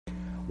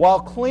While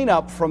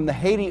cleanup from the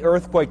Haiti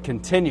earthquake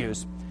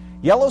continues,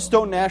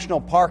 Yellowstone National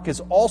Park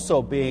is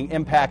also being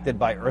impacted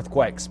by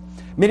earthquakes.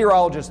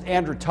 Meteorologist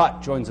Andrew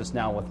Tutt joins us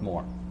now with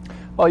more.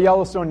 Well,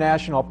 Yellowstone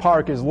National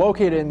Park is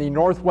located in the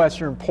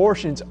northwestern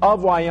portions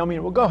of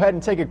Wyoming. We'll go ahead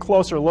and take a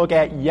closer look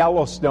at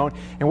Yellowstone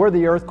and where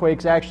the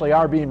earthquakes actually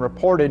are being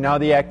reported. Now,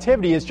 the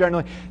activity is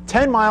generally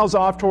 10 miles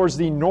off towards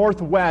the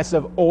northwest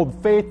of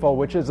Old Faithful,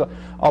 which is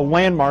a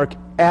landmark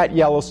at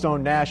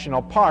Yellowstone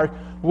National Park.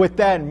 With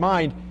that in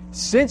mind,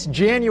 since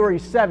January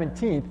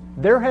 17th,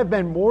 there have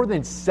been more than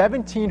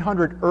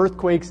 1,700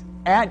 earthquakes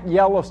at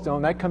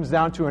Yellowstone. That comes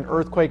down to an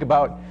earthquake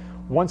about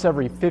once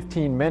every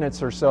 15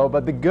 minutes or so.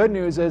 But the good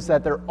news is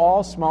that they're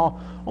all small.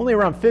 Only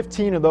around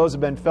 15 of those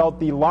have been felt.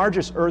 The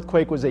largest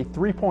earthquake was a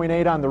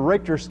 3.8 on the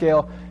Richter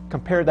scale.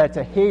 Compare that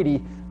to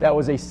Haiti, that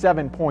was a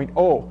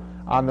 7.0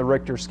 on the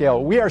Richter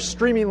scale. We are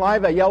streaming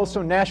live at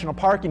Yellowstone National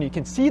Park, and you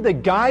can see the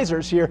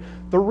geysers here.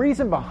 The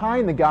reason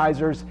behind the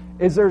geysers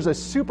is there's a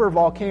super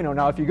volcano.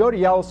 Now, if you go to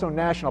Yellowstone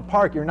National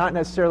Park, you're not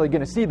necessarily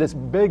going to see this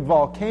big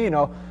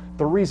volcano.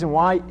 The reason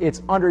why,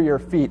 it's under your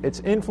feet. It's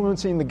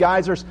influencing the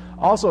geysers,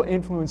 also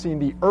influencing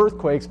the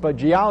earthquakes, but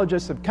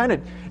geologists have kind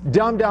of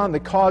dumbed down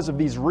the cause of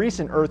these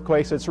recent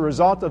earthquakes. It's a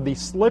result of the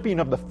slipping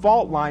of the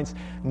fault lines,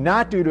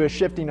 not due to a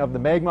shifting of the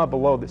magma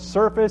below the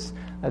surface.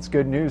 That's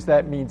good news.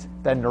 That means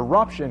that an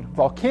eruption,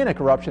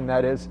 volcanic eruption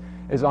that is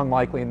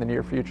unlikely in the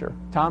near future.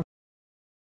 Tom?